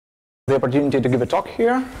the opportunity to give a talk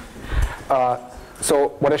here. So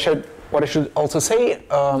what I should also say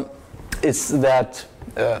is that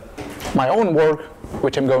my own work,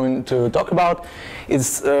 which I'm going to talk about,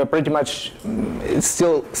 is pretty much it's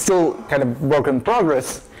still kind of work in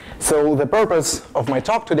progress. So the purpose of my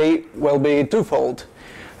talk today will be twofold.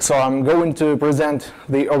 So I'm going to present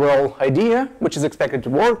the overall idea, which is expected to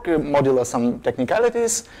work, modulo some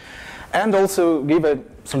technicalities, and also give a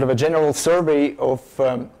sort of a general survey of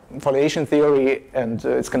foliation theory and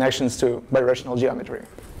its connections to birational geometry.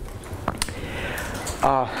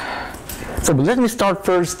 So let me start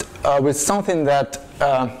first with something that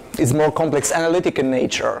is more complex analytic in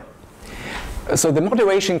nature. So the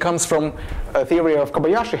motivation comes from a theory of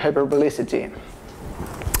Kobayashi hyperbolicity.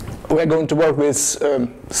 We're going to work with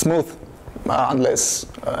smooth, unless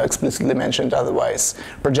explicitly mentioned otherwise,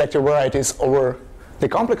 projective varieties over the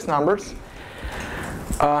complex numbers.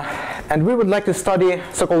 And we would like to study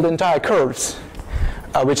so-called entire curves,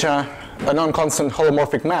 which are non-constant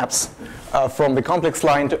holomorphic maps from the complex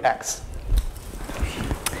line to X.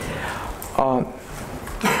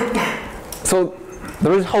 So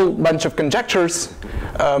there is a whole bunch of conjectures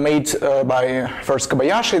made by first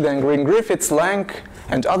Kobayashi, then Griffiths, Lang,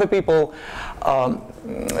 and other people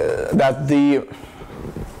that the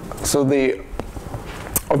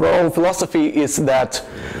overall philosophy is that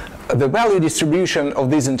the value distribution of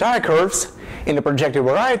these entire curves in a projective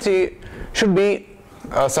variety should be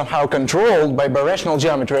somehow controlled by birational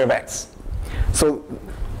geometry of X. So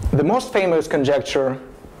the most famous conjecture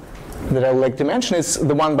that I would like to mention is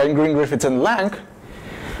the one by Griffiths and Lang,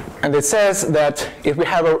 and it says that if we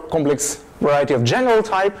have a complex variety of general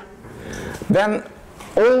type, then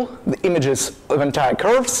all the images of entire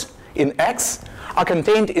curves in X are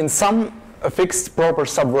contained in some fixed proper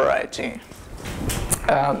subvariety,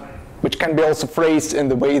 which can be also phrased in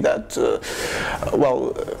the way that,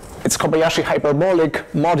 well, it's Kobayashi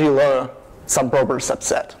hyperbolic modulo some proper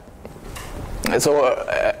subset. So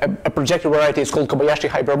a projective variety is called Kobayashi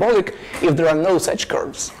hyperbolic if there are no such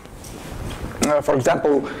curves. For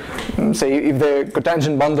example, say if the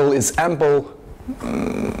cotangent bundle is ample,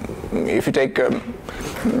 if you take a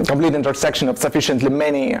complete intersection of sufficiently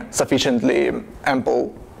many, sufficiently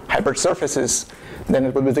ample hypersurfaces, then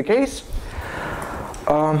it would be the case.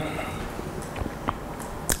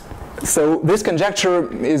 So this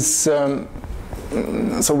conjecture is,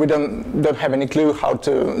 so we don't have any clue how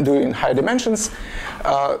to do it in higher dimensions.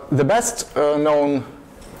 The best known,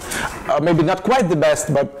 maybe not quite the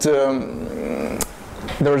best, but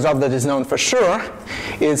the result that is known for sure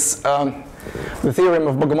is the theorem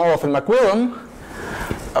of Bogomolov and McQuillan,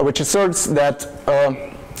 which asserts that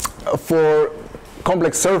for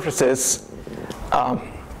complex surfaces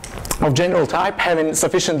of general type having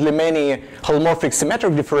sufficiently many holomorphic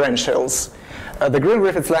symmetric differentials, the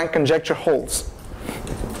Griffiths-Lang conjecture holds.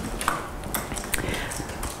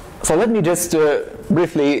 So let me just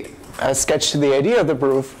briefly sketch the idea of the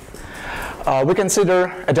proof. We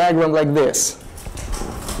consider a diagram like this.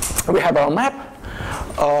 We have our map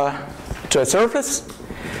to a surface.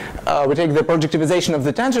 We take the projectivization of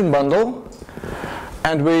the tangent bundle,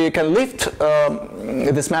 and we can lift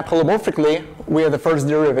this map holomorphically with the first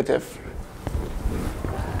derivative.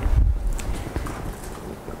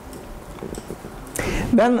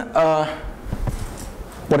 Then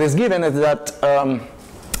what is given is that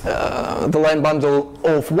the line bundle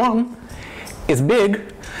O of 1 is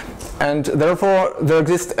big, and therefore there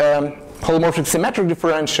exists a holomorphic symmetric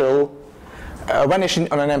differential vanishing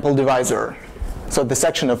on an ample divisor. So the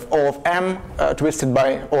section of O of M twisted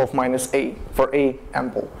by O of minus A for A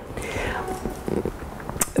ample.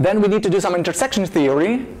 Then we need to do some intersection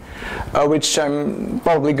theory, which I'm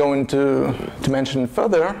probably going to mention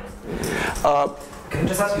further. Can I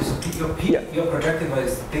just ask you, so your projective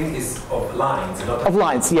thing is of lines, not of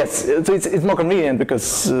lines, yes. So it's more convenient because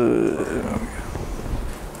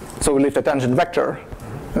so we lift a tangent vector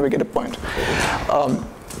and we get a point.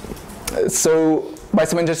 So by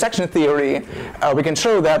some intersection theory, we can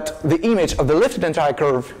show that the image of the lifted entire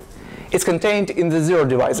curve is contained in the zero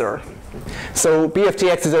divisor. So P of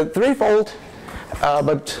Tx is a threefold,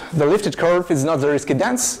 but the lifted curve is not Zariski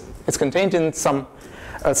dense. It's contained in some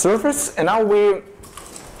surface, and now we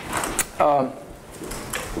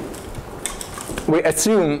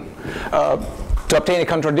assume, to obtain a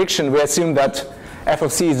contradiction, we assume that f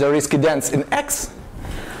of c is Zariski dense in X,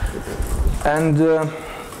 and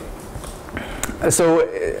so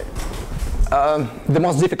the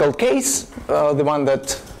most difficult case, the one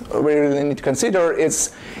that we really need to consider,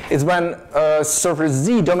 is when surface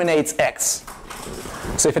Z dominates X.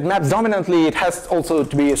 So if it maps dominantly, it has also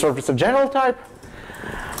to be a surface of general type,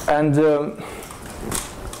 and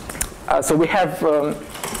So we have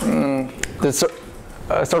the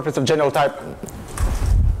surface of general type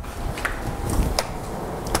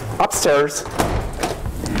upstairs,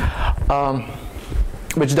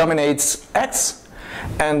 which dominates X,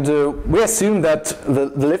 and we assume that the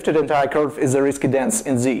lifted entire curve is Zariski dense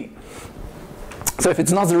in Z. So if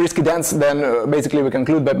it's not Zariski dense, then basically we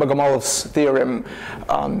conclude by Bogomolov's theorem.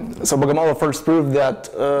 So Bogomolov first proved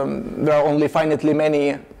that there are only finitely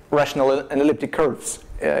many rational and elliptic curves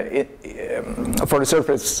for the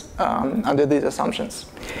surface under these assumptions.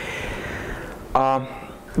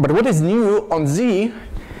 But what is new on Z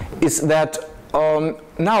is that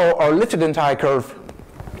now our lifted entire curve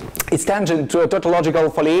is tangent to a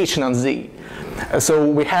tautological foliation on Z. So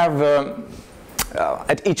we have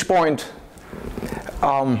at each point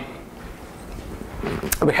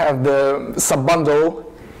we have the subbundle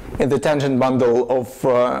in the tangent bundle of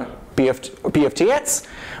P of Tx.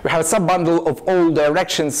 We have a subbundle of all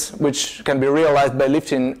directions which can be realized by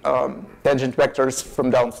lifting tangent vectors from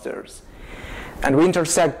downstairs. And we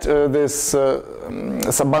intersect this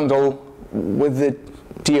subbundle with the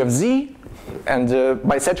T of Z, and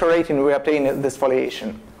by saturating we obtain this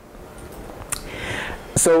foliation.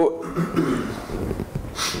 So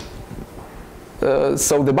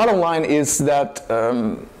so the bottom line is that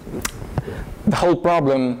the whole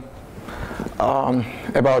problem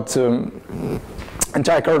about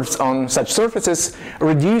entire curves on such surfaces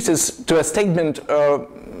reduces to a statement of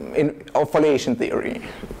foliation theory.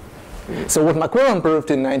 So what McQuillan proved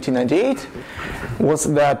in 1998 was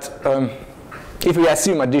that if we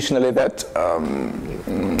assume additionally that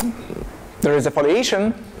there is a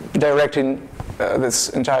foliation directing this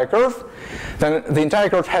entire curve, then the entire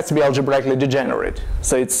curve has to be algebraically degenerate.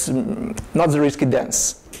 So it's not Zariski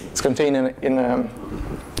dense. It's contained in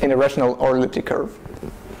a rational or elliptic curve.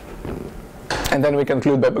 And then we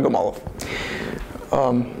conclude by Bogomolov.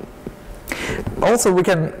 Also, we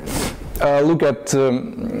can look at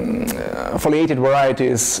foliated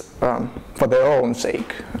varieties for their own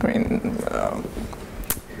sake. I mean,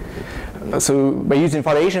 so by using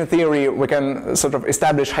foliation theory, we can sort of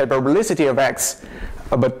establish hyperbolicity of X,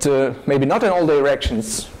 but maybe not in all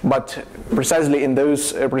directions, but precisely in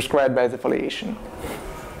those prescribed by the foliation.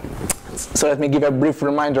 So let me give a brief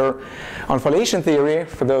reminder on foliation theory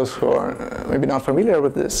for those who are maybe not familiar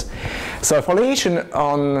with this. So foliation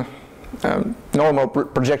on normal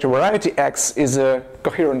projective variety X is a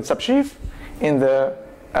coherent subsheaf in the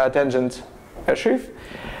tangent sheaf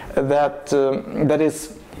that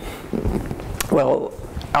is, well,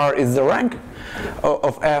 R is the rank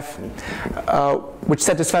of F, which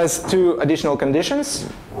satisfies two additional conditions.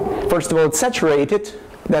 First of all, it's saturated.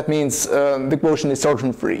 That means the quotient is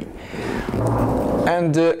torsion-free.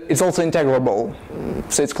 And it's also integrable.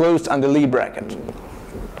 So it's closed under Lie bracket.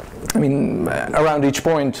 I mean, around each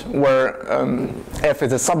point where F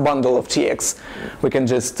is a subbundle of Tx, we can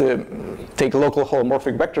just take a local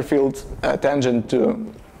holomorphic vector field tangent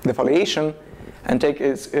to the foliation and take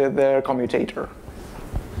their commutator.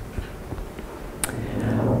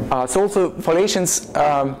 So also foliations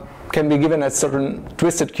can be given as certain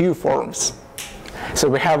twisted Q forms. So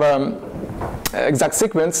we have exact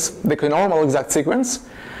sequence, the conormal exact sequence,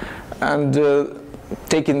 and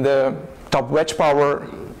taking the top wedge power,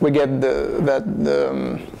 we get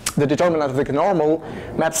the determinant of the conormal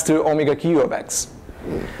maps to omega q of X.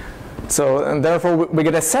 So, and therefore we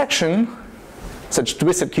get a section, such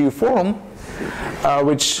twisted Q form,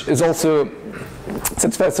 which is also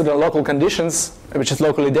satisfies to the local conditions, which is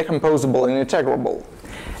locally decomposable and integrable.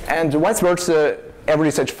 And vice versa,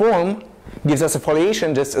 every such form gives us a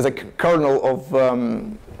foliation just as a kernel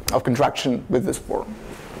of contraction with this form.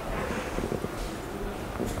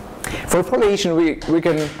 For foliation, we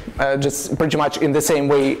can just pretty much in the same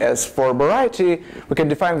way as for variety, we can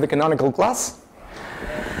define the canonical class.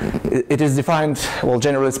 It is defined, well,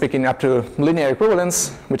 generally speaking, up to linear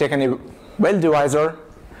equivalence. We take any well divisor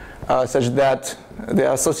such that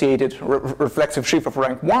the associated reflexive sheaf of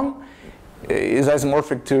rank 1 is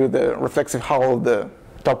isomorphic to the reflexive hull of the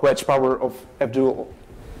top wedge power of F dual.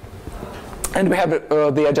 And we have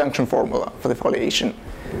the adjunction formula for the foliation.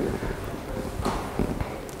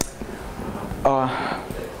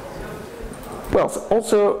 Well,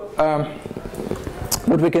 also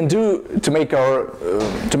what we can do to make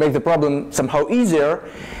the problem somehow easier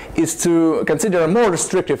is to consider a more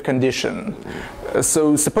restrictive condition.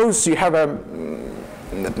 So suppose you have a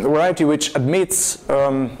variety which admits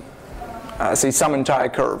say some entire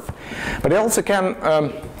curve, but it also can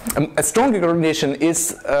a stronger condition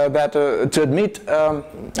is that to admit a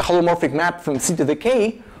holomorphic map from C to the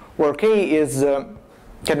K, where K is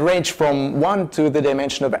can range from 1 to the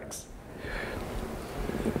dimension of X.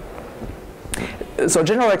 so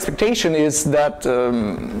general expectation is that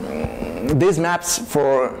these maps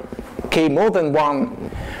for k more than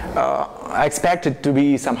 1 are expected to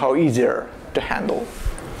be somehow easier to handle.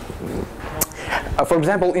 For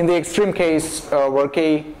example, in the extreme case where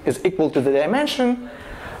k is equal to the dimension,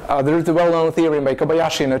 there is a well-known theorem by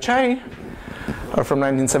Kobayashi and Ochai from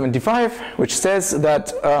 1975, which says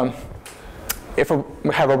that if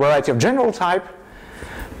we have a variety of general type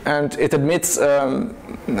and it admits some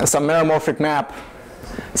meromorphic map,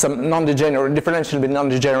 some non-degenerate, differentially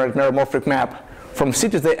non-degenerate meromorphic map from C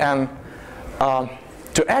to the n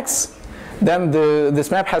to x, then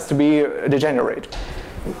this map has to be degenerate.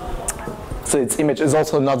 So its image is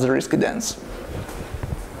also not Zariski dense.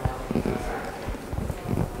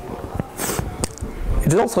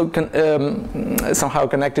 It is also somehow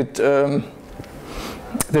connected to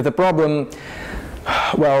the problem,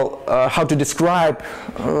 well, how to describe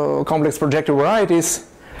complex projective varieties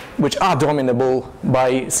which are dominable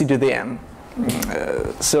by C to the n.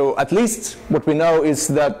 So at least what we know is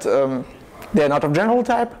that they are not of general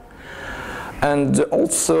type, and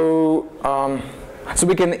also so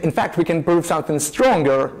we can, in fact, we can prove something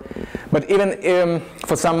stronger, but even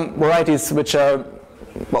for some varieties which are,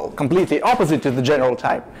 well, completely opposite to the general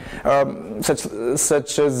type,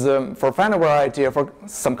 such as for Fano variety or for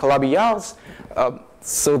some Calabi-Yavs,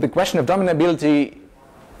 so the question of dominability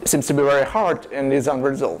seems to be very hard and is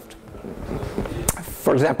unresolved.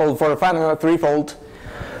 For example, for a Fano threefold,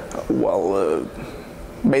 well,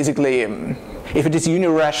 basically, if it is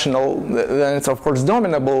unirational, then it's of course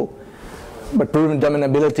dominable, but proving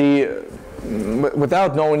dominability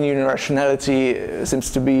without knowing unirationality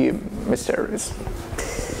seems to be mysterious.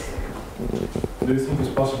 Do you think it's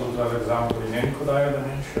possible to have example in any codimension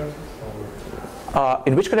dimension?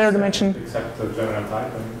 In which codimension dimension? Except the general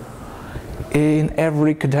type. In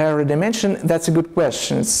every codimension dimension, that's a good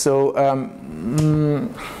question. So,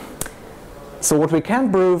 so what we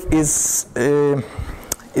can prove is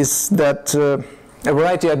that a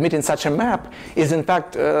variety admitting such a map is in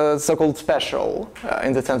fact so-called special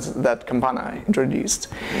in the sense that Campana introduced.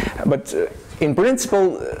 But in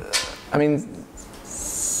principle, I mean,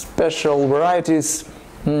 special varieties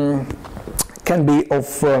can be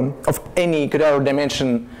of any codimension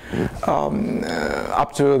dimension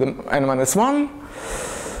up to the n-1.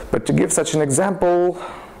 But to give such an example,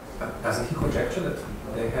 hasn't he conjectured that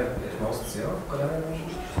they have at most 0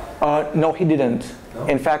 codimensions? No, he didn't. No?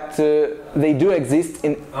 In fact, they do exist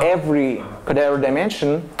in every codimension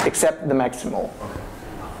dimension except the maximal.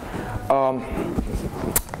 Okay.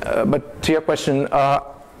 But to your question,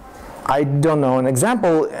 I don't know an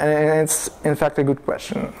example, and it's in fact a good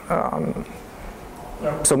question.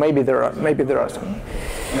 So maybe there are some.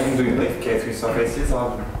 And do you know if K3 surfaces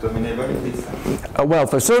are dominable in this? Well,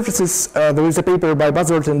 for surfaces, there is a paper by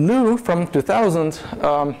Buzzard and Liu from 2000.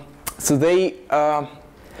 So they,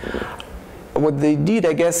 what they did,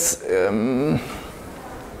 I guess,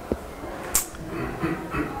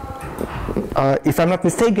 if I'm not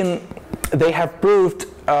mistaken, they have proved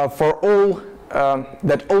for all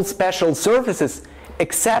that all special surfaces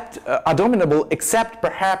except are dominable, except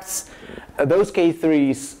perhaps those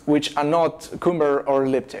K3s which are not Kummer or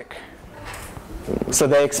elliptic. So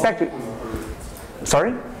they expect it.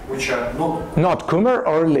 Sorry? Which are not Kummer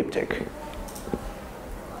or elliptic.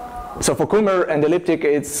 So for Kummer and elliptic,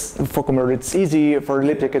 for Kummer it's easy. For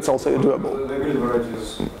elliptic, it's also doable. The grid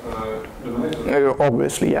varieties dominated?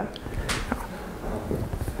 Obviously, yeah.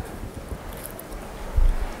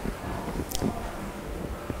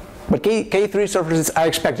 But K3 surfaces are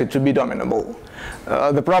expected to be dominable.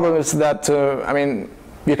 The problem is that, I mean,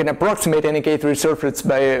 you can approximate any K3 surface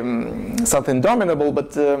by something dominable,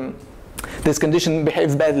 but this condition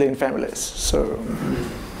behaves badly in families. So.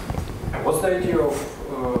 What's the idea of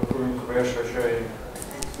proving Kobayashi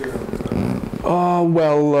theorem?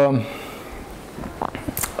 Well,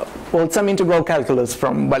 it's some integral calculus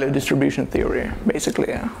from value distribution theory, basically.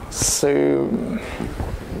 Yeah. So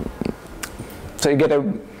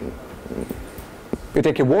you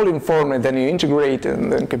take a volume form and then you integrate and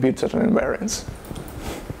then compute certain invariants.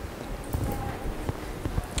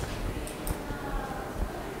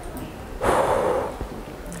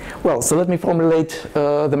 Well, so let me formulate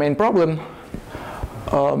the main problem.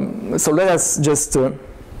 So let us just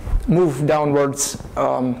move downwards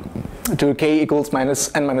to k equals minus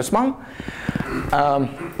n minus 1.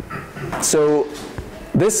 So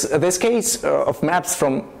this case of maps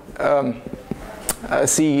from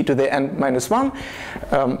C to the n minus 1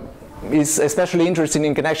 is especially interesting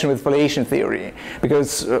in connection with foliation theory,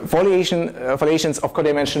 because foliations of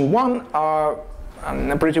codimension 1 are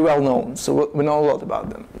pretty well known, so we know a lot about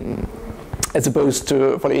them. as opposed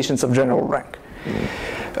to foliations of general rank.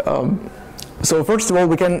 So first of all,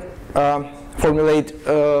 we can formulate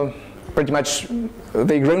pretty much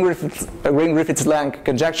the Green-Griffiths-Lang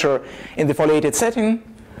conjecture in the foliated setting.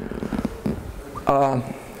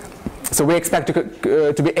 So we expect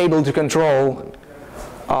to be able to control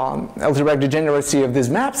algebraic degeneracy of these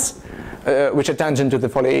maps, which are tangent to the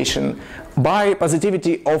foliation, by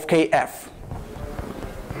positivity of Kf.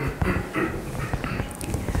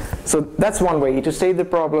 So that's one way to state the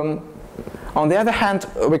problem. On the other hand,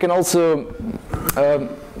 we can also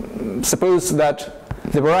suppose that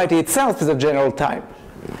the variety itself is of general type.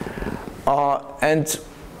 And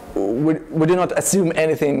we do not assume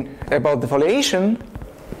anything about the foliation,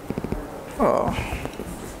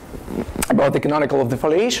 about the canonical of the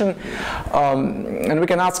foliation, and we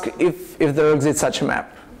can ask if there exists such a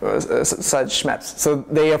map, such maps. So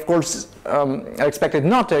they, of course, are expected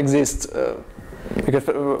not to exist because,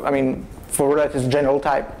 I mean, for that is general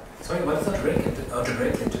type. Sorry, what is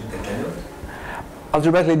algebraically degenerate?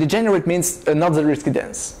 Algebraically degenerate means not Zariski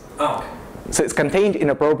dense. Oh, okay. So it's contained in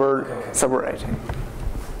a proper subvariety.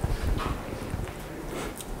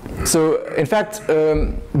 So, in fact,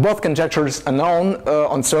 both conjectures are known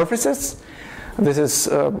on surfaces. This is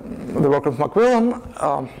the work of McQuillan.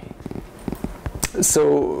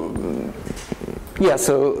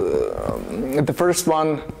 The first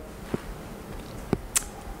one,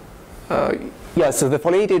 so the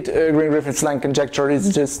foliated Green-Griffiths-Lang conjecture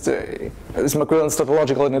is just is McQuillan's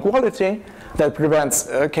tautological inequality that prevents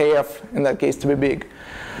Kf, in that case, to be big.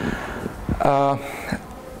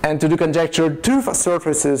 And to do conjecture 2 for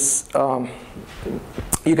surfaces,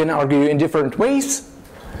 you can argue in different ways,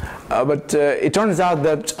 but it turns out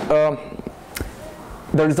that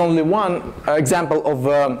there is only one example of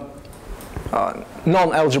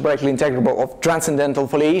non-algebraically integrable, of transcendental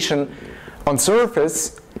foliation on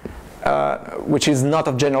surface, which is not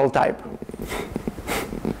of general type.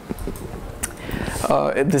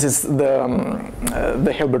 This is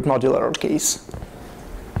the Hilbert modular case.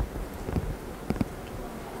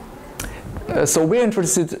 So we're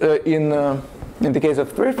interested in the case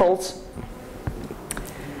of threefolds,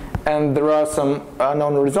 and there are some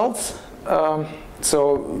known results.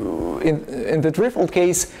 So in the threefold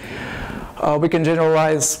case, we can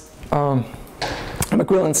generalize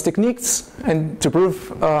McQuillan's techniques and to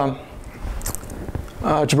prove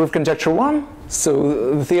conjecture 1.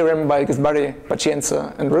 So the theorem by Gaspari,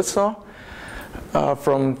 Pacienza, and Russo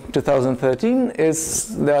from 2013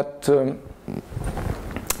 is that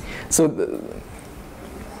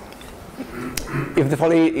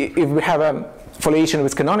if we have a foliation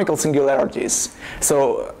with canonical singularities,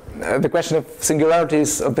 so the question of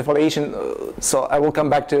singularities of the foliation, so I will come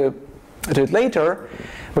back to it later,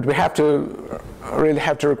 but we have to really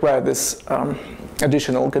require this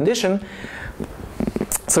additional condition.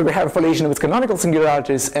 So we have a foliation with canonical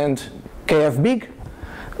singularities and Kf big,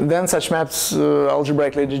 then such maps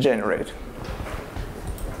algebraically degenerate.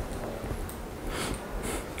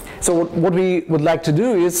 So what we would like to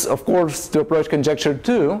do is, of course, to approach conjecture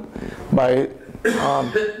 2 by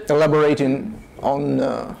elaborating on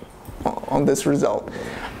this result.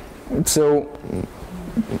 So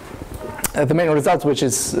the main result, which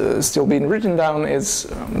is still being written down, is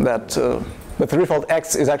that the threefold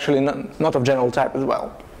X is actually not of general type as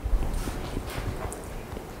well.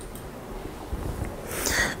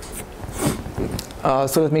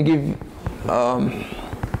 So let me give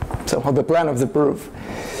somehow the plan of the proof.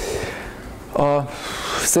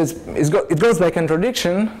 So it goes by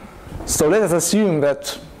contradiction. So let us assume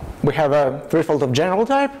that we have a threefold of general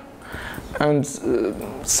type and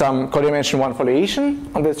some codimension 1 foliation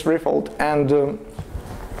on this threefold, and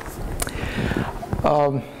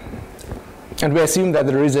we assume that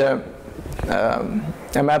there is a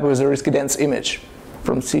map with a Zariski dense image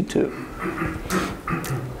from C2.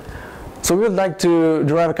 So we would like to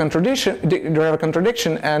derive a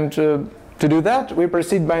contradiction, and to do that, we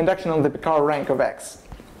proceed by induction on the Picard rank of X.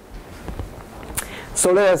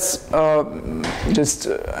 So let us just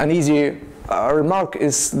an easy remark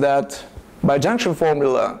is that by junction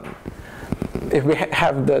formula, if we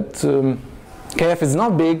have that Kf is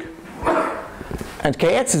not big and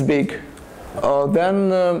Kx is big, then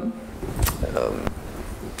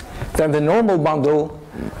the normal bundle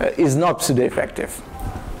is not pseudo-effective.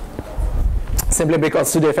 Simply because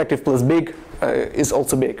pseudo-effective plus big is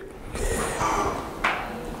also big.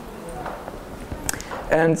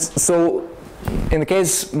 And so in the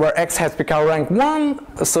case where X has Picard rank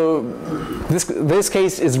 1, so this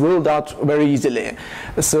case is ruled out very easily.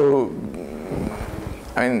 So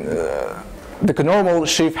I mean, the conormal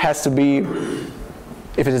sheaf has to be,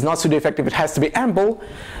 if it is not pseudo-effective, it has to be ample.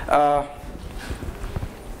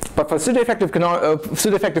 but for pseudo-effective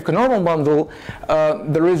conormal bundle,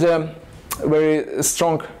 there is a very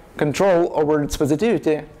strong control over its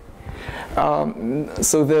positivity.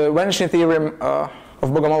 So the vanishing theorem of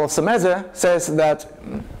Bogomolov-Semeze says that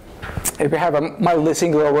if we have a mildly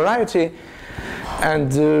singular variety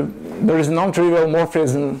and there is a non-trivial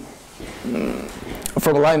morphism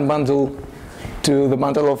from a line bundle to the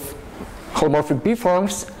bundle of holomorphic P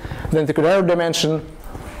forms, then the codimension dimension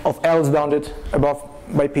of L is bounded above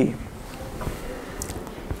by P.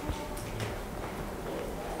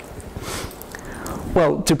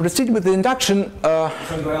 Well, to proceed with the induction... so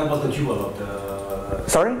your L was the dual of the...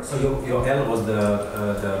 Sorry? So your L was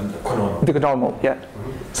the conormal. The conormal, yeah.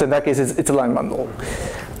 So in that case, it's a line bundle.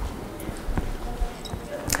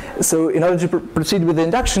 So in order to proceed with the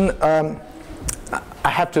induction, I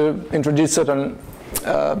have to introduce some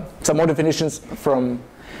more definitions from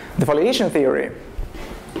the foliation theory.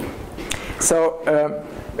 So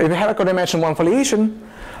if we have a codimension 1 foliation,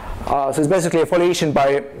 so it's basically a foliation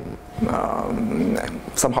by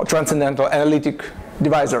somehow transcendental analytic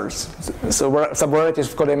divisors. So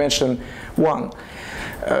subvarieties of codimension 1.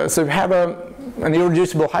 So we have an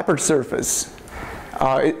irreducible hypersurface.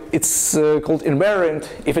 It's called invariant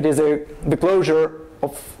if it is the closure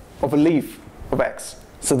of a leaf of X.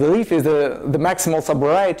 So the leaf is the maximal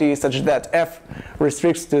subvariety such that F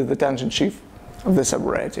restricts to the tangent sheaf of the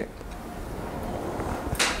subvariety.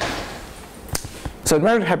 So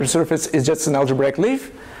invariant hypersurface is just an algebraic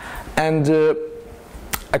leaf, and a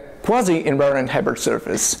quasi-invariant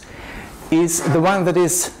hypersurface is the one that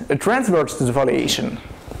is transverse to the foliation.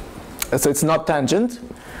 So it's not tangent.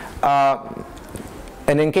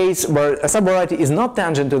 And in case where a subvariety is not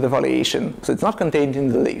tangent to the foliation, so it's not contained in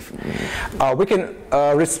the leaf, we can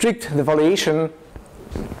restrict the foliation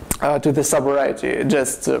to the subvariety.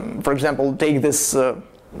 Just, for example, take this the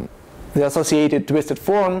associated twisted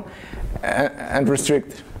form and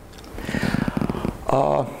restrict.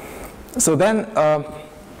 So then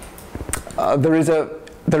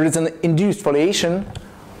there is an induced foliation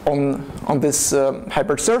on this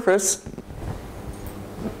hypersurface.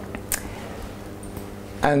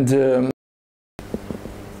 And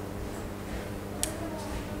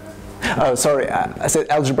sorry, I said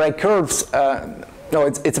algebraic curves. No,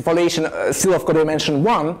 it's a foliation still of codimension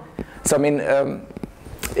 1. So I mean,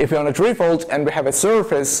 if we're on a threefold and we have a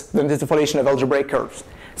surface, then it's a foliation of algebraic curves.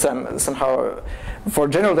 So somehow, for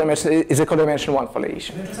general dimension, it's a codimension 1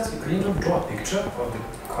 foliation. Can I just ask you, can you draw a picture of the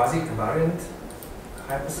quasi-invariant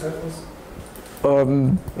hypersurface? So I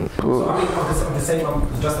mean, of the same,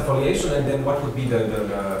 just a foliation, and then what would be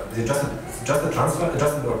is it just a transfer,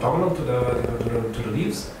 just an orthogonal to the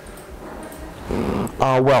leaves?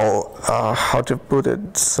 Well, how to put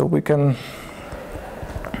it? So we can.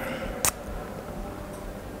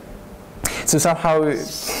 So somehow,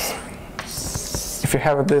 if you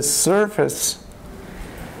have this surface,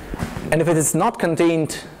 and if it is not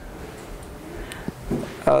contained,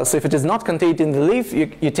 so if it is not contained in the leaf,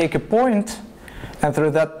 you take a point. And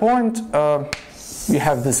through that point, you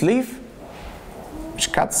have this leaf,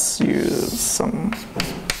 which cuts you some.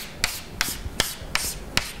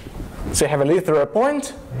 So you have a leaf through a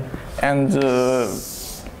point, and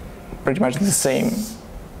pretty much the same.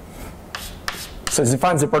 So it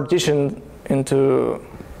defines the partition into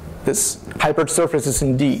this hypersurfaces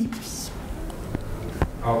in D.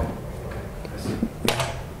 Okay.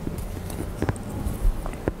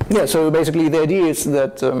 Yeah. So basically, the idea is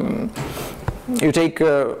that. You take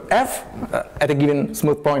F at a given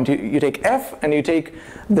smooth point. You take F and you take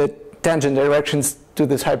the tangent directions to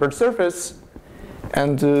this hypersurface,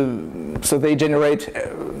 and so they generate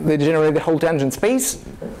the whole tangent space.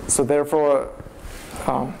 So therefore,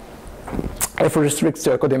 F restricts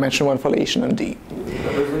to a codimension 1 foliation on D.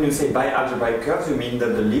 But when you say by algebraic curves, you mean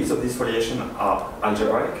that the leaves of this foliation are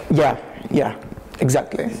algebraic? Yeah,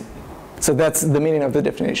 exactly. So that's the meaning of the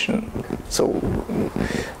definition. So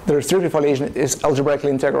the restricted foliation is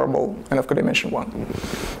algebraically integrable and of codimension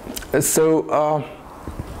 1. So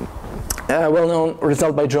a well-known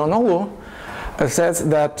result by Giannolo says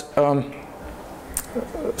that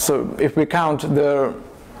so if we count the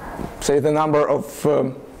number of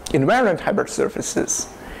invariant hypersurfaces,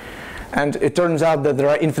 and it turns out that there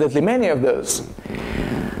are infinitely many of those,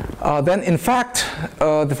 then in fact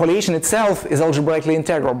the foliation itself is algebraically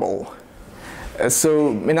integrable. So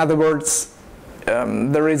in other words,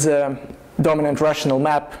 there is a dominant rational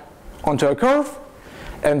map onto a curve,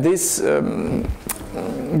 and this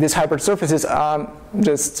these hypersurfaces are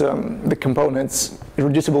just the components,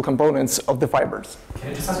 irreducible components of the fibers.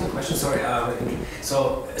 Can I just ask you a question? Sorry.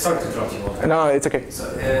 So, sorry to interrupt you. No, it's okay. So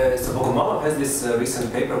Bogomolov has this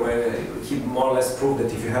recent paper where he more or less proved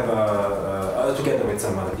that if you have together with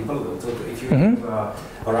some other people, if you have a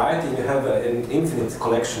variety and you have an infinite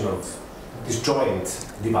collection of disjoint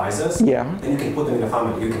devices, then you can put them in a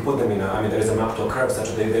family. You can put them in I mean, there is a map to a curve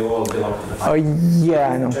such that they all belong to the family.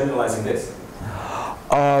 Yeah, I know. Generalizing this.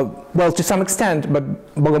 Well, to some extent, but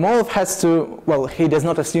Bogomolov has to, well, he does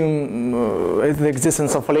not assume the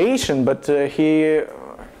existence of foliation, but I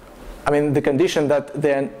mean, the condition that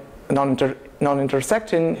they're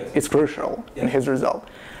non-intersecting is crucial in his result.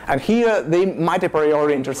 And here, they might a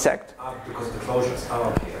priori intersect. Because of the closures.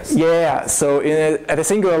 Okay, I see. Yeah, so at a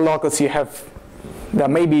singular locus, you have, there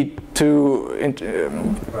may be two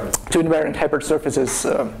invariant hypersurfaces,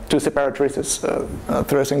 two separatrices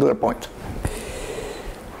through a singular point.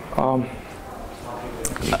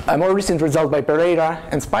 A more recent result by Pereira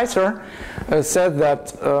and Spicer said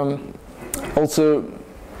that also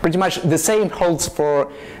pretty much the same holds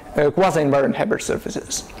for quasi-invariant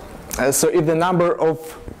hypersurfaces. So if the number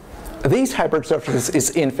of these hypersurfaces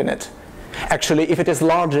is infinite, actually if it is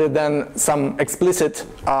larger than some explicit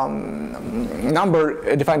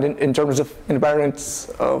number defined in terms of invariance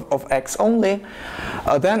of X only,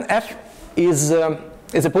 then F is a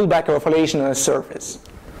pullback of a foliation on a surface.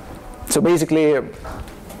 So basically,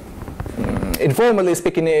 informally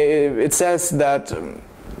speaking, it says that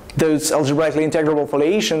those algebraically integrable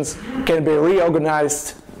foliations can be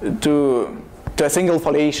reorganized to a single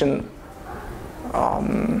foliation,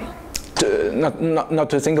 not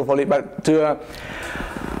to a single foliation, but to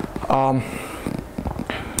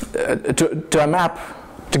a map,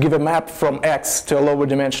 to give a map from X to a lower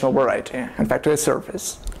dimensional variety, in fact, to a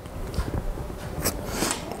surface.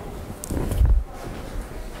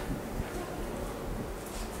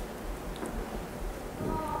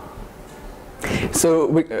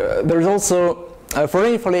 So there's also, for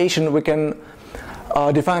any foliation, we can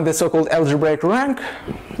define the so-called algebraic rank.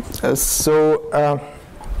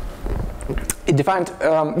 It defined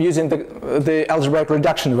using the algebraic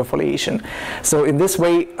reduction of a foliation. So in this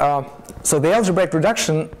way, so the algebraic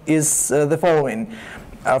reduction is the following.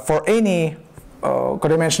 For any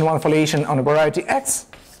codimension 1 foliation on a variety X,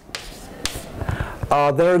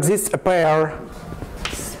 there exists a pair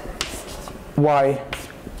Y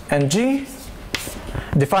and G,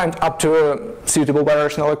 defined up to a suitable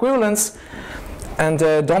birational equivalence, and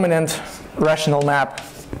a dominant rational map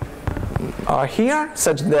here,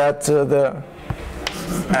 such that the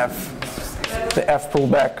F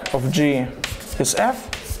pullback of G is F.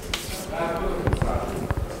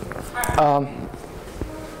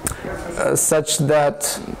 Such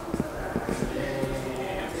that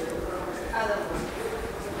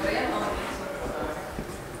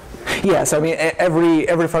yes, I mean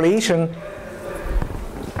every foliation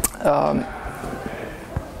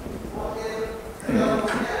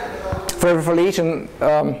for every foliation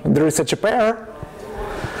there is such a pair.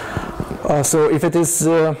 So if it is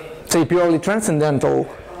say purely transcendental,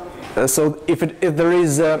 so if there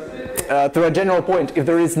is through a general point, if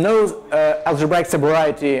there is no algebraic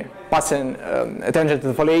subvariety passing tangent to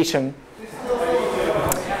the foliation,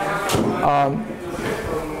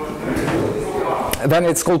 then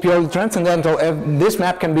it's called purely transcendental. This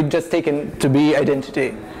map can be just taken to be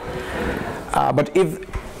identity. But if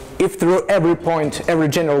through every point, every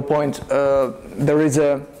general point, there is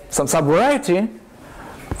some subvariety,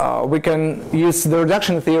 we can use the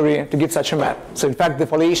reduction theory to give such a map. So in fact, the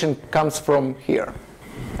foliation comes from here.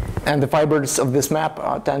 And the fibers of this map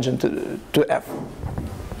are tangent to F.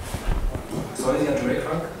 So is the algebraic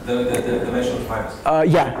rank the dimension of fibers?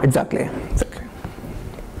 Yeah, exactly.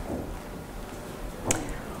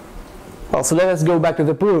 Well, so let us go back to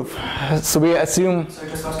the proof. So we assume... So I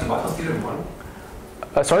just asked you, what was theorem 1?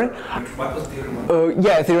 Sorry? What was theorem 1?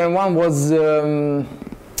 Yeah, theorem 1 was...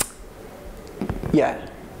 yeah.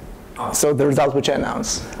 Oh. So the result which I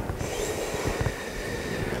announced.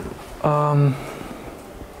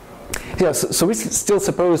 Yeah, so we still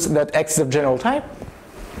suppose that X is of general type.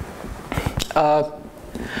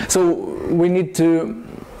 So we need to...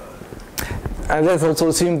 And let's also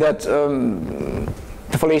assume that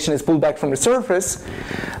the foliation is pulled back from the surface,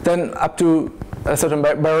 then up to a certain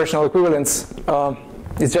birational equivalence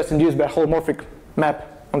is just induced by a holomorphic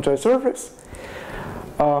map onto a surface.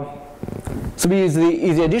 So we use the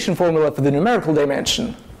easy addition formula for the numerical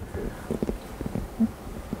dimension.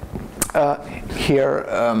 Here,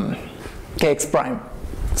 kx prime.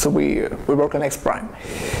 So we work on x prime.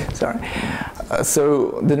 Sorry.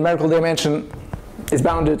 So the numerical dimension is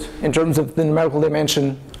bounded in terms of the numerical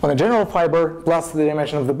dimension on a general fiber plus the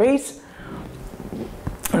dimension of the base.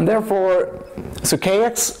 And therefore, so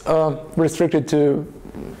kx restricted to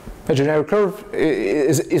a generic curve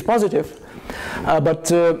is positive. But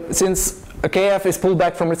since a kf is pulled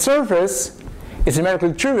back from its surface, it's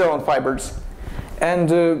numerically trivial on fibers. And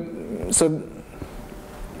so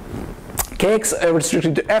kx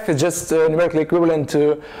restricted to f is just numerically equivalent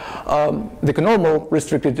to the conormal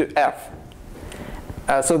restricted to f.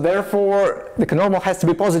 So therefore, the conormal has to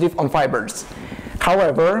be positive on fibers.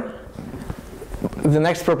 However, the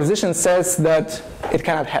next proposition says that it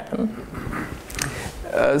cannot happen.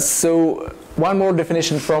 So one more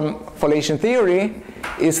definition from foliation theory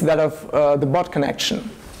is that of the Bott connection.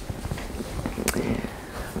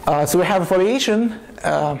 So we have a foliation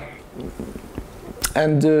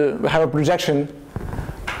and we have a projection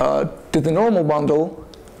to the normal bundle.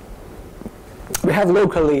 We have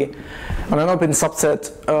locally on an open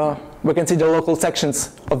subset we consider local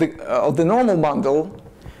sections of the normal bundle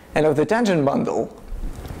and of the tangent bundle,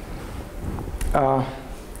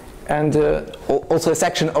 and also a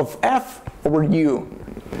section of f over u,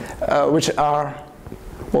 which are,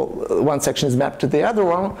 well, one section is mapped to the other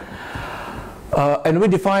one, and we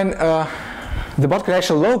define the Bott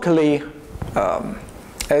connection locally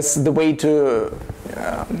as the way to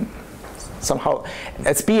somehow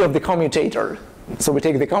as p of the commutator. So we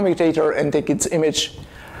take the commutator and take its image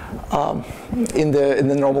in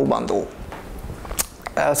the normal bundle.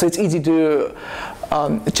 So it's easy to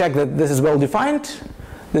check that this is well defined.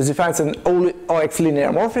 This defines an OX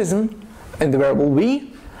linear morphism in the variable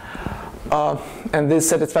v, and this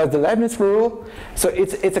satisfies the Leibniz rule. So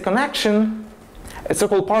it's a connection, a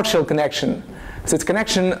so-called partial connection. So it's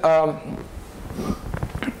connection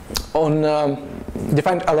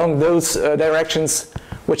defined along those directions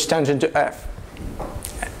which tangent to f.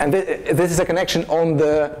 And this is a connection on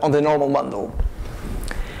the normal bundle.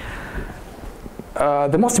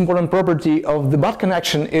 The most important property of the Bott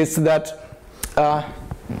connection is that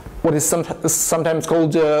what is sometimes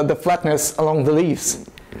called the flatness along the leaves.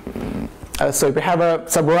 So if we have a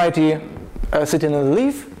subvariety sitting in the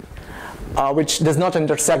leaf, which does not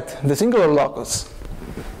intersect the singular locus,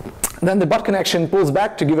 then the Bott connection pulls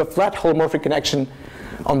back to give a flat holomorphic connection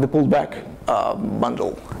on the pulled back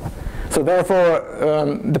bundle. So therefore,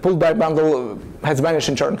 the pulled back bundle has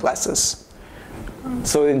vanishing Chern classes.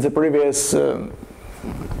 So in the previous, I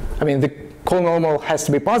mean, the conormal has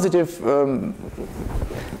to be positive,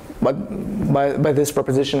 but by this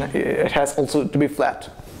proposition, it has also to be flat,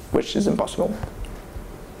 which is impossible.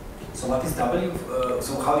 So what is W?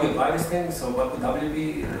 So how do you apply this thing? So what would W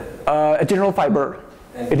be? A general fiber.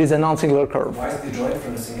 And it is a non-singular curve. Why is it joined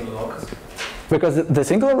from the singular locus? Because the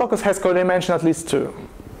singular locus has codimension at least 2.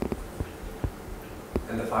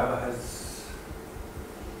 And the fiber has...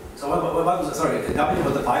 So what was, sorry, W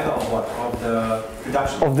was the fiber of what? Of the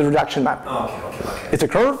reduction? Of the reduction map. Oh, okay. It's a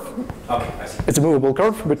curve. Okay, I see. It's a movable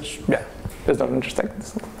curve, which, yeah, does not intersect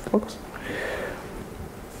this locus.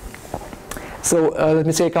 So let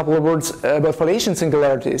me say a couple of words about foliation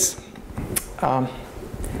singularities.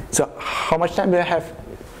 So how much time do I have?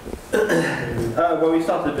 Well, we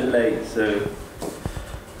started a bit late, so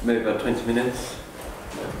maybe about 20 minutes.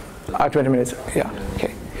 20 minutes, yeah,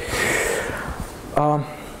 okay.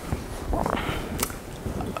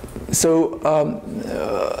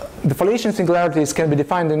 The foliation singularities can be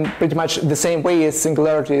defined in pretty much the same way as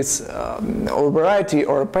singularities or a variety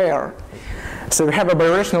or a pair. So we have a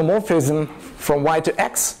birational morphism from y to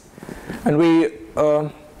x, and we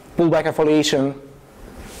pull back a foliation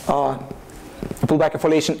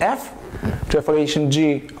f to a foliation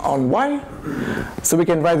g on y. So we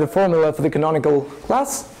can write the formula for the canonical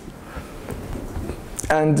class.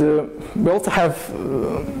 And we also have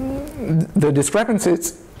the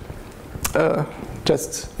discrepancies,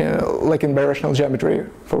 just like in birational geometry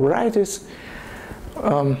for varieties.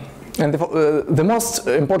 And the most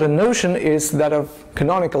important notion is that of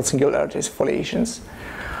canonical singularities foliations.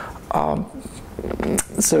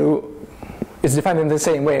 So it's defined in the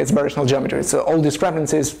same way as birational geometry. So all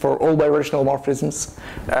discrepancies for all birational morphisms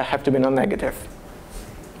have to be non-negative.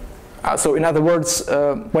 So in other words,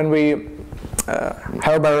 when we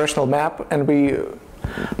have a birational map and we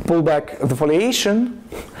pull back the foliation,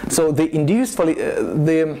 so the induced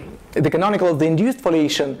the canonical of the induced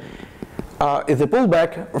foliation is the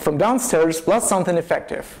pullback from downstairs plus something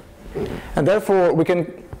effective. And therefore, we can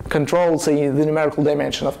control, say, the numerical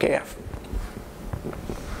dimension of Kf.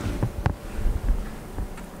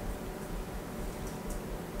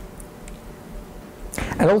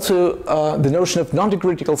 And also, the notion of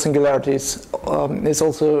non-degree-critical singularities is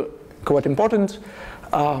also quite important.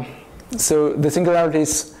 So the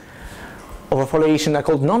singularities of a foliation are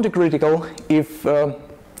called non-decritical if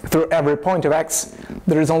through every point of X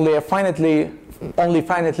there is only finitely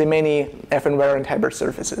many f-invariant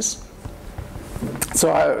hypersurfaces.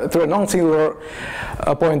 So through a non-singular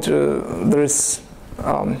point there is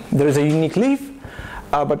a unique leaf,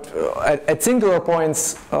 but at singular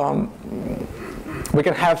points we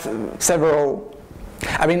can have several.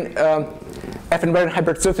 I mean, f-invariant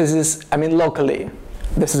hypersurfaces. I mean locally.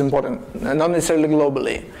 This is important, not necessarily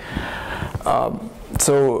globally.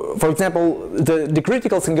 So, for example, the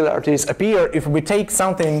decritical singularities appear if we take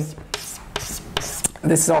something.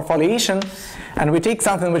 This is our foliation, and we take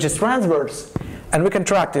something which is transverse, and we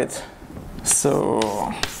contract it. So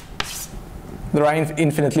there are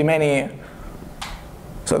infinitely many.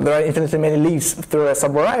 So there are infinitely many leaves through a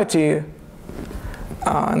subvariety,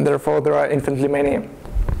 and therefore there are infinitely many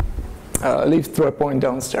leaves through a point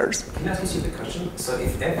downstairs. Can I ask you the question? So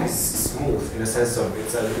if f is smooth in the sense of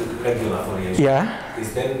it's a regular foliation, yeah,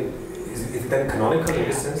 is it then canonical in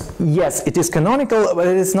this sense? Yes, it is canonical, but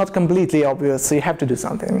it is not completely obvious. So you have to do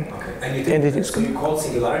something. Okay. And you think so you call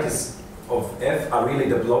singularities of f are really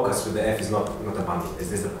the blockers with the f is not a bundle.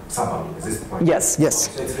 Is this a subbundle? Is this the point? Yes,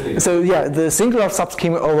 yes. So, it's really so yeah, the singular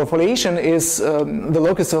subscheme of a foliation is the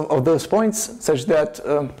locus of those points, such that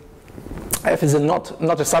f is not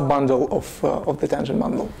a subbundle of the tangent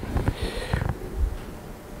bundle.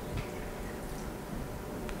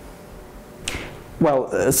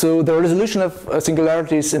 Well, so the resolution of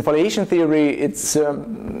singularities in foliation theory, it's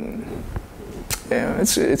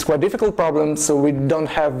quite a difficult problem. So we don't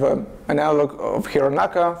have an analog of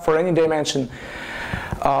Hironaka for any dimension.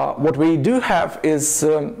 What we do have is,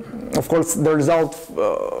 of course, the result,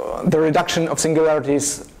 the reduction of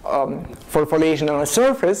singularities for foliation on a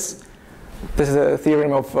surface. This is a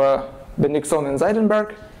theorem of Bendixson and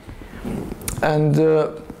Zeidenberg, and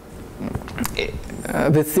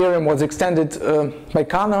this theorem was extended by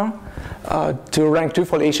Kahner to rank 2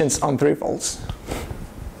 foliations on threefolds.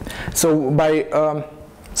 So by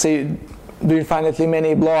say doing finitely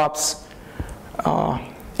many blowups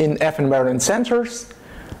in f-invariant centers,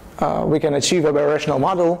 we can achieve a birational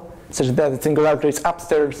model such that the singularities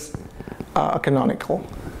upstairs are canonical.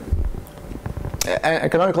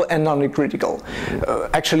 Canonical and non-critical.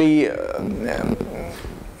 Actually,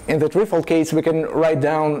 in the threefold case, we can write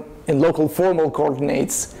down in local formal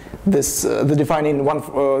coordinates this the defining one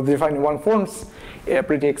forms in a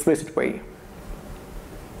pretty explicit way.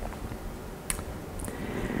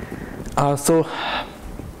 So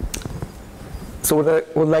what I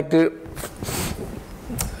would like to.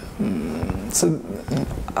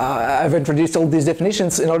 I've introduced all these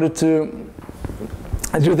definitions in order to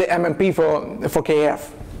do the MMP for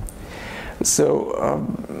KF. So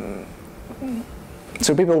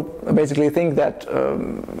people basically think that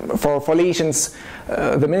for foliations,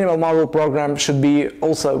 the minimal model program should be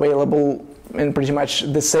also available in pretty much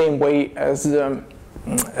the same way as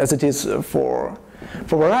it is for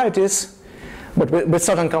varieties, but with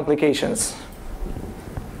certain complications.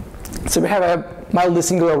 So we have a mildly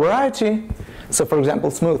singular variety. So for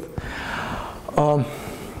example, smooth.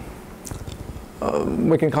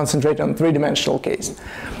 We can concentrate on 3-dimensional case.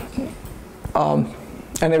 And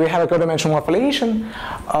if we have a codimensional foliation,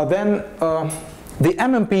 then the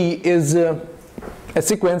MMP is a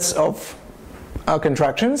sequence of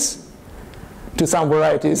contractions to some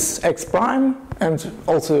varieties x prime, and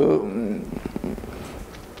also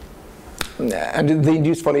and the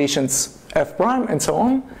induced foliations f prime, and so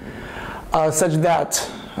on, such that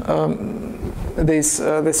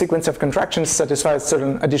the sequence of contractions satisfies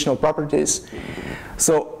certain additional properties.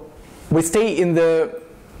 So we stay in the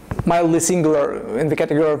mildly singular, in the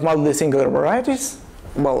category of mildly singular varieties.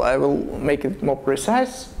 Well, I will make it more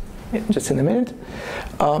precise just in a minute.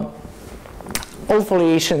 All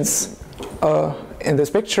foliations in this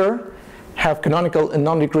picture have canonical and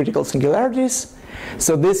non-decritical singularities.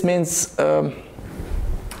 So this means, so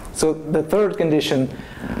the third condition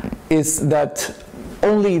is that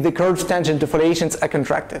only the curves tangent to foliations are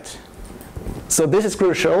contracted. So this is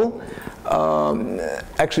crucial.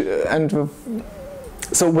 Actually, and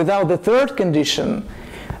so without the third condition,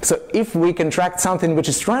 so if we contract something which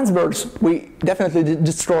is transverse, we definitely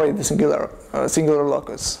destroy the singular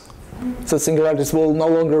locus. So singularities will no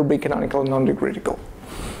longer be canonical and non-decritical.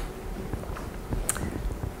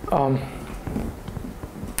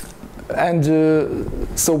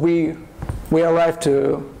 So we arrive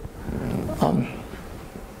to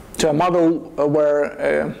a model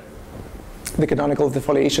where the canonical of the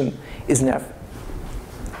foliation is Neff.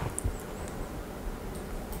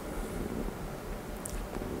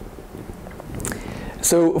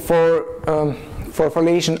 So for for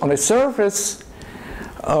foliation on a surface,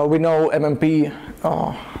 we know MMP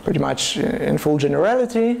pretty much in full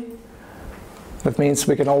generality. That means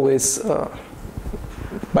we can always,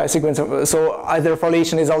 by a sequence of, so either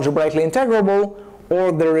foliation is algebraically integrable,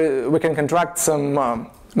 or we can contract some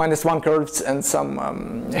 -1 curves and some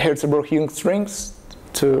Hirzebruch-Jung strings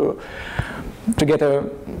to get a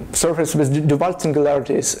surface with Duval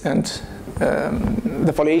singularities, and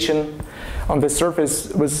the foliation on this surface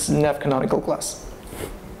was Neff canonical class.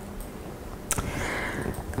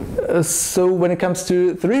 So when it comes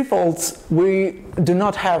to threefolds, we do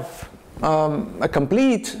not have a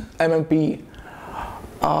complete MMP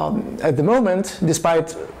at the moment,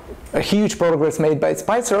 despite a huge progress made by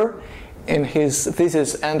Spicer in his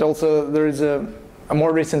thesis, and also there is a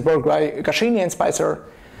more recent work by Cascini and Spicer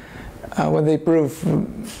when they prove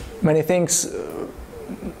many things,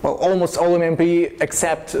 well, almost all MMP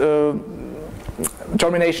except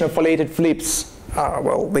termination of foliated flips.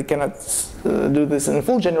 Well, they cannot do this in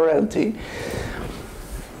full generality.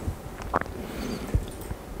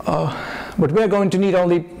 But we are going to need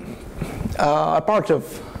only a part of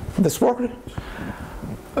this work.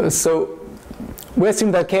 So we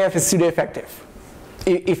assume that KF is pseudo-effective.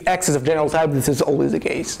 If X is of general type, this is always the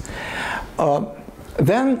case.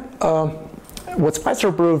 Then what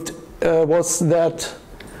Spicer proved was that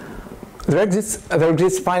there exists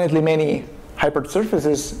finitely many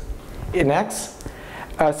hypersurfaces in X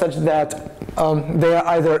such that they are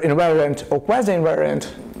either invariant or quasi-invariant,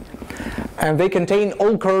 and they contain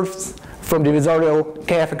all curves from divisorial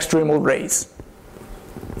KF extremal rays.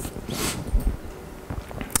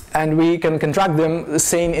 And we can contract them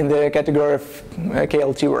same in the category of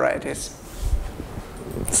KLT varieties.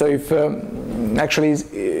 So if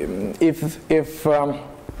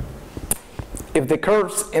the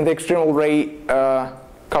curves in the extremal ray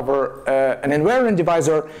cover an invariant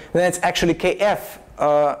divisor, then it's actually KF.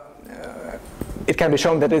 It can be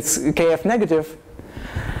shown that it's KF negative.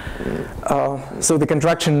 So the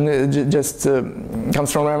contraction just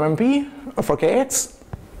comes from MMP for KX.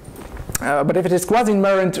 But if it is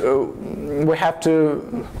quasi-invariant, we have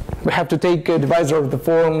to take a divisor of the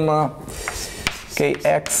form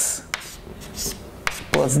Kx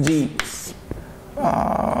plus D,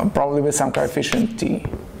 probably with some coefficient T,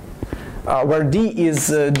 where D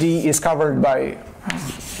is covered by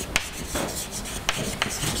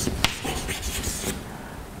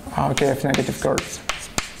KF negative curves.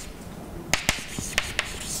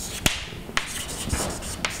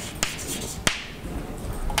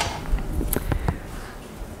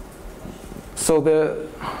 So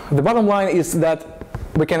the bottom line is that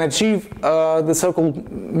we can achieve the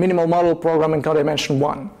so-called minimal model program in codimension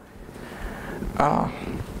 1.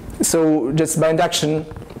 So just by induction,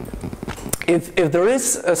 if there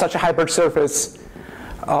is such a hypersurface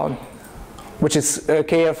which is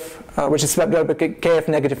KF, which is swept by KF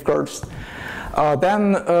negative curves,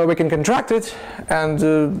 then we can contract it, and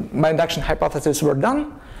by induction hypotheses were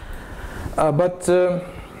done. But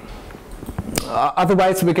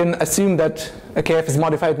otherwise, we can assume that a KF is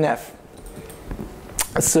modified Neff.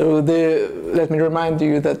 So let me remind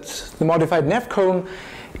you that the modified Neff cone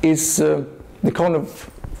is the cone of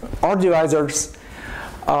R divisors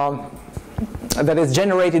that is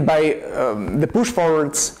generated by the push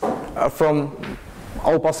forwards from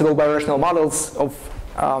all possible birational models of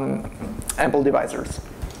ample divisors.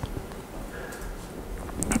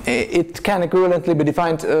 It can equivalently be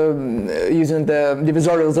defined using the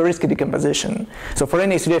divisorial Zariski decomposition. So for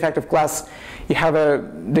any pseudo-effective class, you have a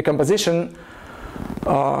decomposition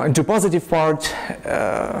into positive part,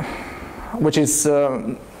 which is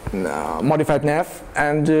modified Neff,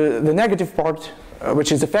 and the negative part,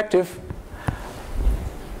 which is effective.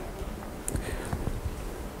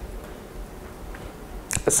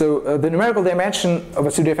 So the numerical dimension of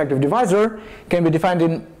a pseudo-effective divisor can be defined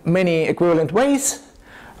in many equivalent ways.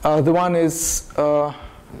 The one is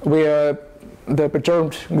where the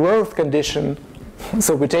perturbed growth condition,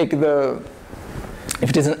 so we take if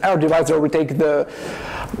it is an R divisor, we take the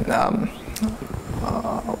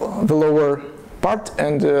lower part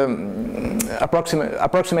and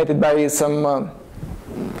approximate it by some,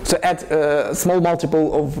 so add a small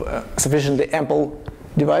multiple of sufficiently ample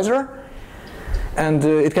divisor. And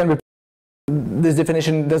it can be, this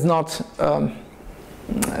definition does not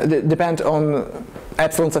depend on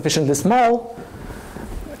epsilon sufficiently small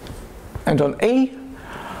and on A.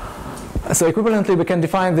 So equivalently, we can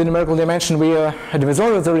define the numerical dimension via a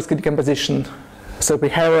divisorial Zariski decomposition. So if we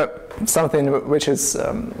have something which is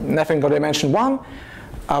Neff in codimension 1,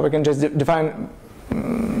 we can just define the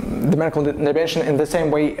numerical dimension in the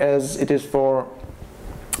same way as it is for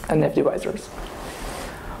Neff divisors.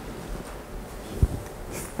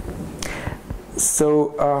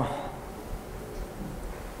 So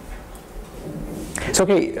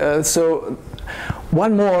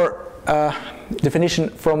one more definition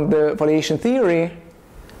from the foliation theory,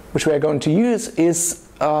 which we are going to use, is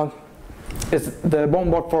the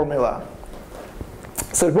Bombard formula.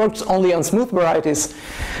 So it works only on smooth varieties,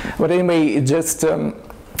 but anyway, it just will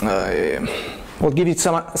give you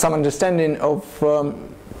some understanding of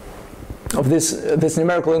this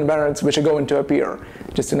numerical invariants which are going to appear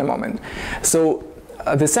just in a moment. So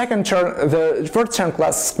the first term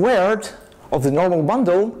class squared of the normal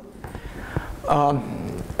bundle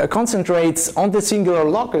concentrates on the singular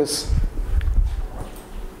locus.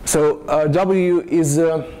 So W is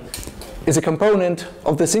a component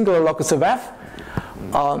of the singular locus of F,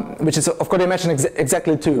 which is of codimension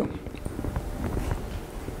exactly 2.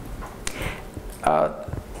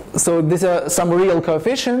 So these are some real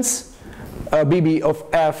coefficients, BB of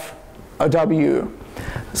F, W.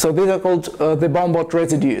 So these are called the Bombard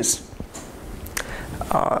residues.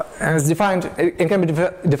 And it's defined, it can be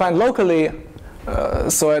defined locally.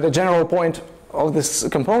 So at a general point of this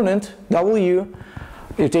component, W,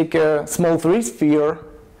 you take a small 3 sphere,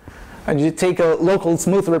 and you take a local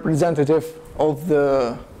smooth representative of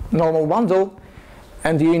the normal bundle,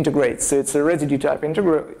 and you integrate. So it's a residue type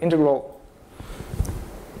integral.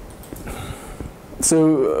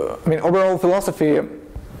 So, I mean, overall philosophy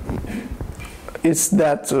is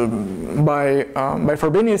that by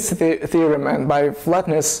Frobenius theorem and by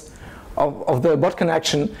flatness of the Bott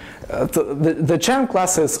connection, the Chern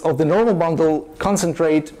classes of the normal bundle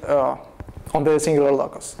concentrate on the singular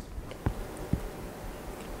locus.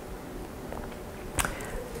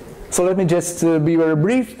 So let me just be very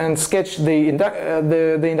brief and sketch the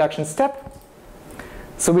induction step.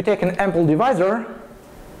 So we take an ample divisor,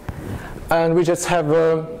 and we just have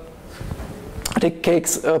take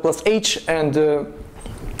kx plus h and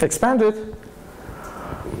expand it.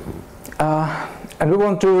 And we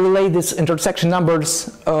want to relate these intersection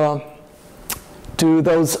numbers to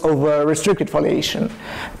those of restricted foliation.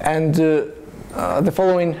 And the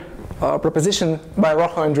following proposition by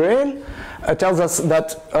Rojo and Reel tells us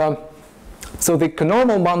that so the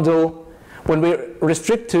conormal bundle, when we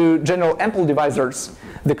restrict to general ample divisors,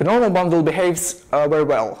 the conormal bundle behaves very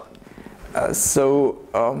well. So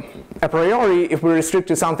a priori, if we restrict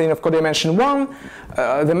to something of codimension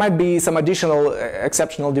 1, there might be some additional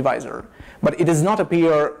exceptional divisor. But it does not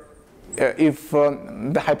appear if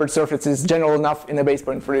the hypersurface is general enough in a base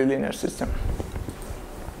point free linear system.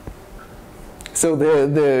 So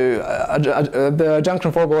the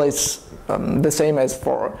adjunction formula is the same as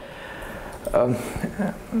for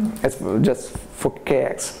just for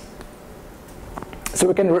kx. So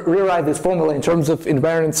we can rewrite this formula in terms of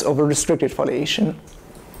invariance over restricted foliation.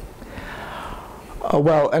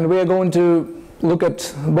 Well, and we are going to look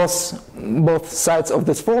at both sides of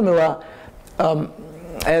this formula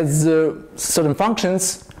as certain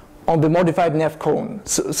functions on the modified Neff cone.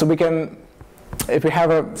 So we can, if we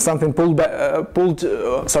have something pushed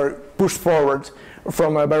forward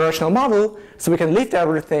from a birational model, so we can lift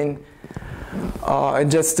everything and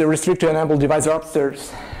just restrict to an ample divisor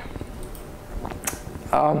upstairs.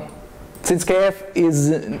 Since Kf is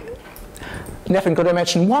Neff in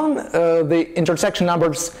codimension 1, the intersection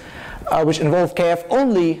numbers which involve Kf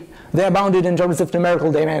only, they are bounded in terms of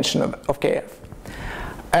numerical dimension of Kf.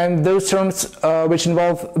 And those terms which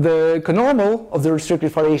involve the conormal of the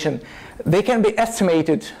restricted foliation, they can be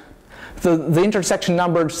estimated. So the intersection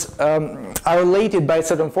numbers are related by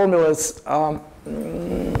certain formulas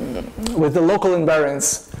with the local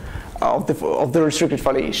invariance of the restricted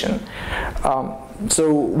foliation.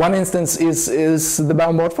 So one instance is the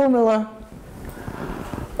Bombard formula,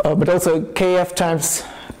 but also Kf times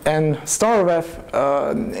n star of f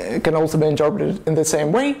can also be interpreted in the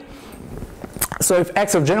same way. So if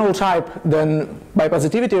x of general type, then by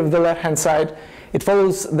positivity of the left-hand side, it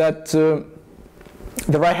follows that the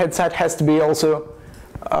right-hand side has to be also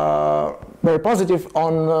very positive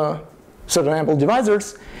on certain ample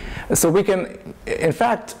divisors. So we can, in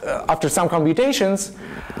fact, after some computations,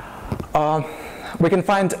 we can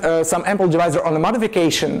find some ample divisor on a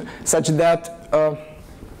modification such that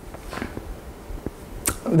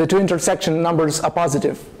the two intersection numbers are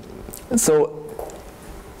positive. So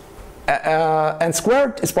n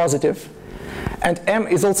squared is positive, and m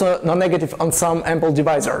is also non-negative on some ample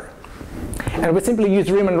divisor. And we simply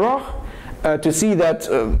use Riemann-Roch to see that,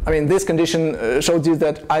 I mean, this condition shows you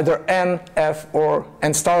that either n, f, or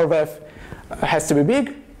n star of f has to be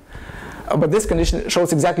big. But this condition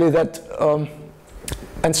shows exactly that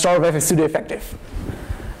n star of f is pseudo-effective.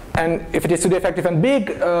 And if it is pseudo-effective and big,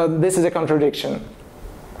 this is a contradiction.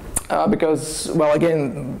 Because, well,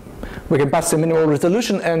 again, we can pass a minimal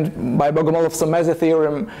resolution, and by Bogomolov-Somese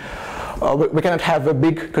theorem, we cannot have a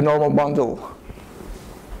big conormal bundle.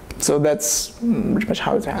 So that's pretty much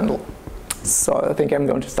how it's handled. So I think I'm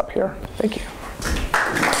going to stop here. Thank you.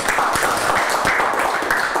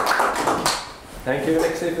 Thank you,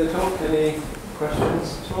 Alexei, for the talk. Any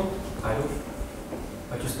questions at all? I do.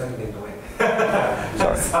 But you started it away.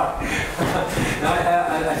 Sorry. No,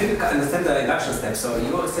 I didn't understand the induction step. So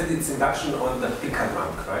you said it's induction on the Picard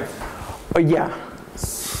rank, right? Yeah.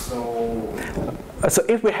 So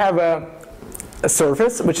if we have a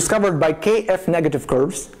surface which is covered by kf negative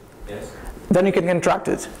curves, yes, then you can contract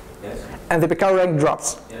it. Yes. And the Picard rank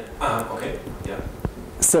drops. Yeah. Okay. Yeah.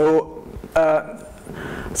 So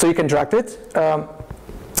so you contract it,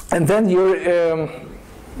 and then you're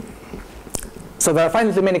so there are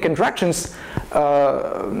finitely many contractions,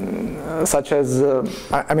 such as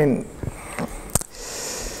I mean.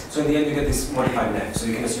 So in the end, you get this modified net. So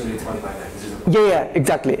you can assume it's modified net. Yeah,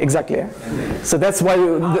 exactly. So that's why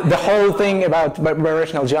the whole thing about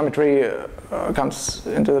birational geometry comes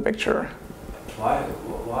into the picture. Why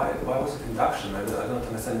was it induction? I don't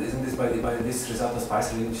understand. Isn't this by this result of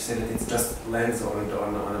Spicer? You said that it's just lens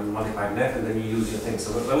on a modified net, and then you use your thing.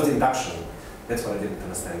 So what was induction? That's what I didn't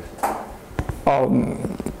understand.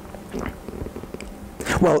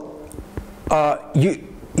 Well,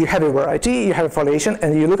 you have a variety, you have a foliation,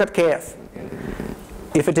 and you look at kf.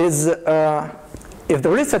 If it is, if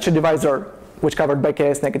there is such a divisor which covered by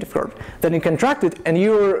k's negative curve, then you contract it, and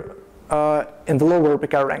you're in the lower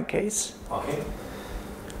Picard rank case. Okay.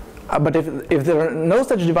 But if there are no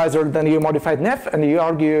such divisor, then you modify nef, and you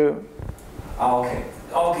argue. Okay.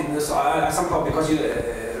 Okay. So I somehow, because you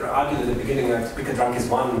argued at the beginning that Picard rank is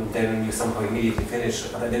 1, then you somehow immediately finish.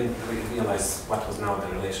 But I didn't really realize what was now the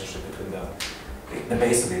relationship between the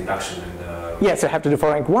base of the induction and the. Yes, I have to do for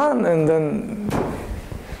rank 1, and then.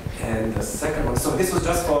 And the second one. So this was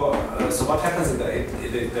just for. So what happens if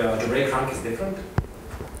the break rank is different?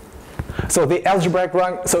 So the algebraic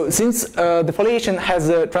rank. So since the foliation has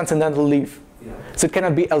a transcendental leaf, yeah, so it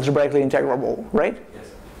cannot be algebraically integrable, right? Yes.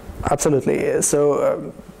 Absolutely.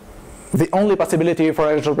 So the only possibility for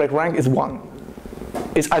algebraic rank is 1.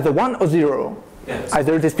 It's either 1 or 0. Yes.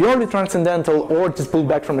 Either it is purely transcendental or it is pulled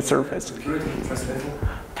back from the surface. Purely transcendental?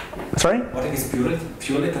 Sorry? What if it's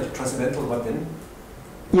purely transcendental, what then?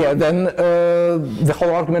 Yeah, then the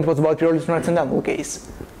whole argument was about purely transcendental case.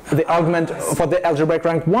 The argument for the algebraic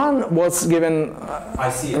rank 1 was given I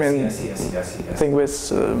see. thing with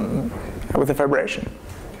the vibration.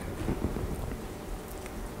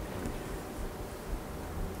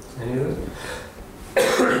 Any others?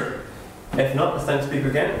 If not, let's then speak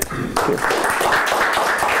again. Thank you.